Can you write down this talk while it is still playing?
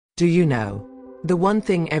Do you know? The one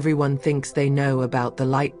thing everyone thinks they know about the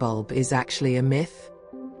light bulb is actually a myth.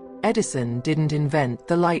 Edison didn't invent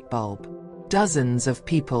the light bulb. Dozens of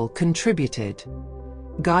people contributed.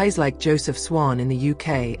 Guys like Joseph Swan in the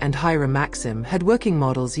UK and Hiram Maxim had working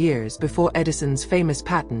models years before Edison's famous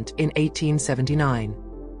patent in 1879.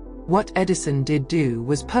 What Edison did do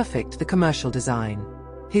was perfect the commercial design.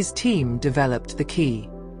 His team developed the key.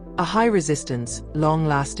 A high-resistance,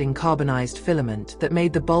 long-lasting carbonized filament that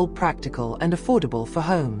made the bulb practical and affordable for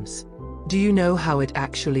homes. Do you know how it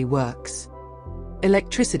actually works?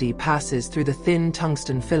 Electricity passes through the thin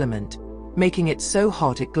tungsten filament, making it so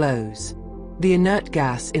hot it glows. The inert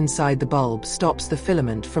gas inside the bulb stops the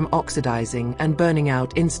filament from oxidizing and burning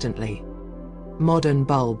out instantly. Modern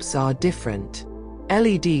bulbs are different.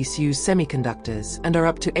 LEDs use semiconductors and are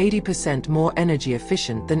up to 80% more energy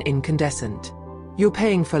efficient than incandescent. You're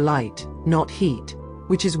paying for light, not heat,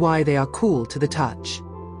 which is why they are cool to the touch.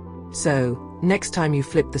 So, next time you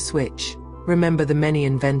flip the switch, remember the many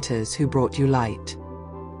inventors who brought you light.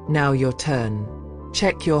 Now your turn.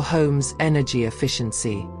 Check your home's energy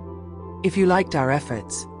efficiency. If you liked our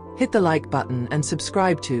efforts, hit the like button and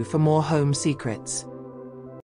subscribe for more home secrets.